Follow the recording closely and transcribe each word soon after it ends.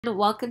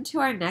Welcome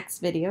to our next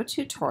video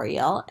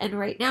tutorial, and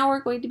right now we're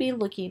going to be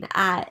looking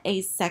at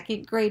a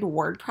second grade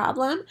word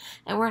problem,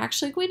 and we're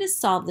actually going to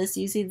solve this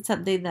using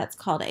something that's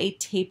called a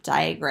tape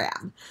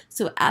diagram.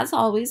 So as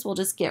always, we'll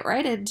just get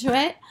right into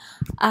it.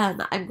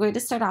 I'm going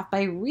to start off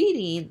by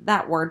reading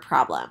that word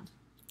problem.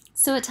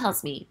 So it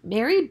tells me,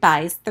 Mary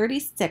buys 30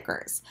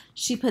 stickers.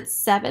 She puts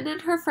 7 in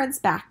her friend's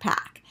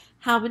backpack.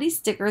 How many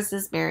stickers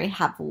does Mary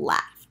have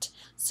left?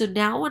 So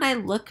now when I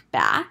look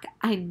back,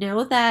 I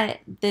know that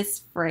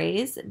this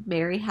phrase,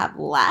 Mary have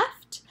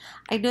left,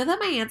 I know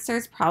that my answer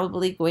is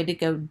probably going to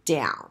go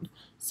down.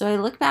 So I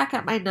look back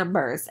at my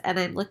numbers and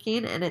I'm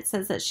looking and it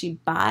says that she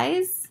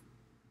buys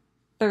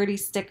 30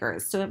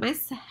 stickers. So in my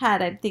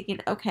head, I'm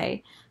thinking,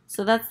 okay,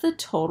 so that's the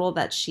total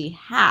that she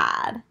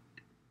had.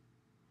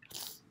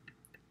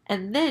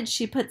 And then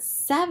she put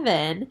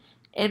 7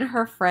 in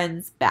her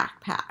friend's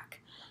backpack.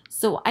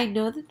 So I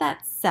know that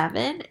that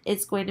 7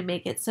 is going to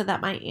make it so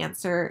that my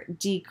answer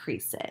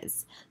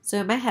decreases. So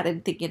in my head, I'm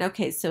thinking,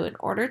 okay, so in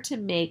order to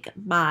make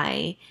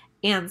my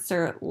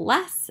answer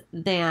less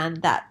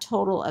than that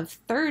total of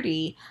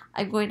 30,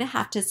 I'm going to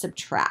have to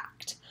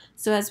subtract.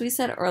 So as we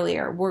said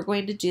earlier, we're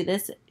going to do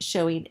this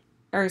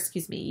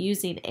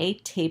using a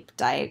tape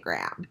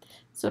diagram.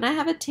 So when I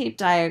have a tape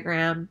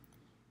diagram,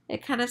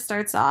 it kind of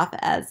starts off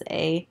as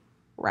a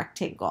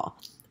rectangle.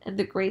 And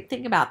the great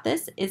thing about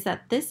this is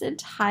that this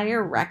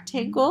entire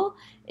rectangle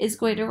is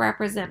going to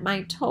represent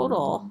my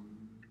total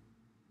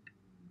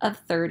of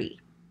 30.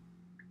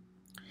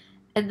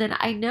 And then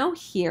I know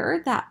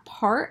here that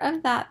part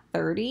of that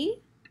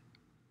 30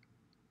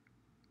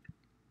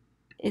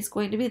 is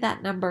going to be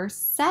that number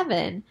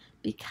 7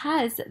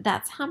 because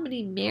that's how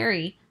many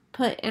Mary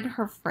put in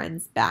her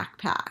friend's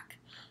backpack.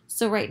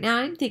 So right now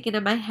I'm thinking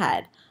in my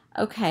head,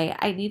 okay,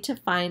 I need to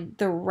find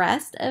the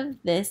rest of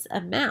this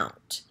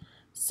amount.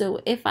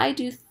 So if I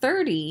do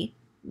 30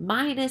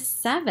 minus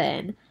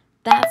 7,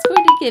 that's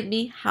going to give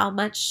me how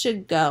much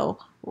should go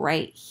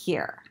right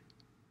here.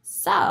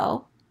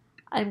 So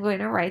I'm going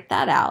to write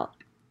that out,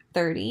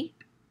 30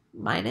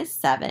 minus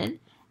 7.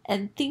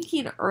 And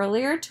thinking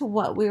earlier to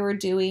what we were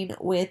doing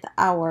with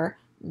our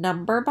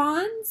number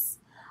bonds,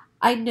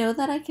 I know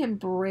that I can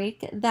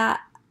break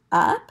that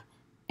up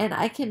and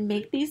I can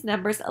make these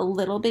numbers a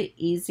little bit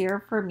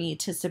easier for me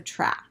to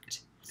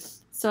subtract.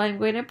 So I'm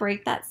going to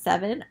break that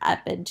 7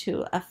 up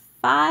into a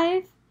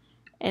 5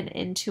 and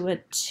into a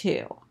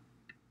 2.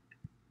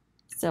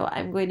 So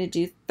I'm going to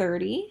do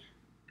 30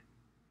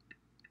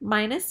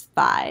 minus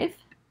 5,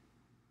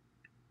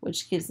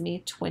 which gives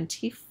me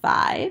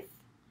 25.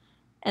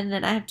 And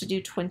then I have to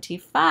do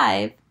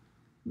 25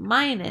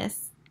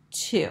 minus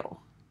 2.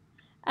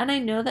 And I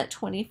know that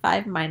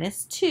 25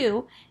 minus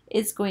 2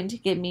 is going to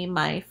give me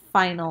my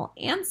final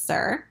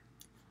answer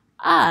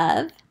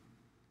of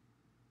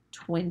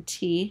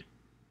 23.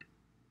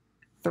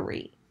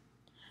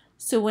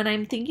 So when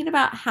I'm thinking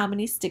about how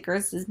many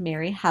stickers does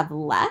Mary have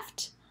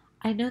left,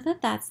 I know that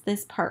that's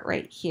this part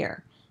right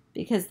here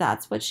because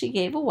that's what she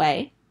gave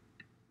away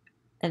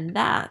and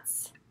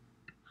that's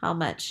how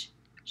much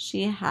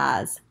she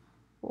has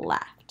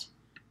left.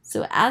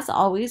 So as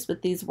always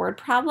with these word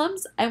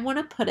problems, I want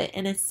to put it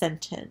in a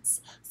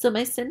sentence. So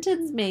my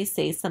sentence may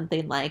say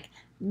something like,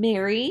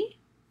 Mary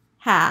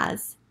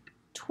has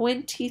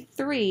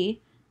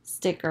 23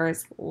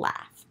 stickers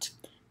left.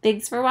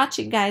 Thanks for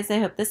watching, guys. I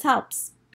hope this helps.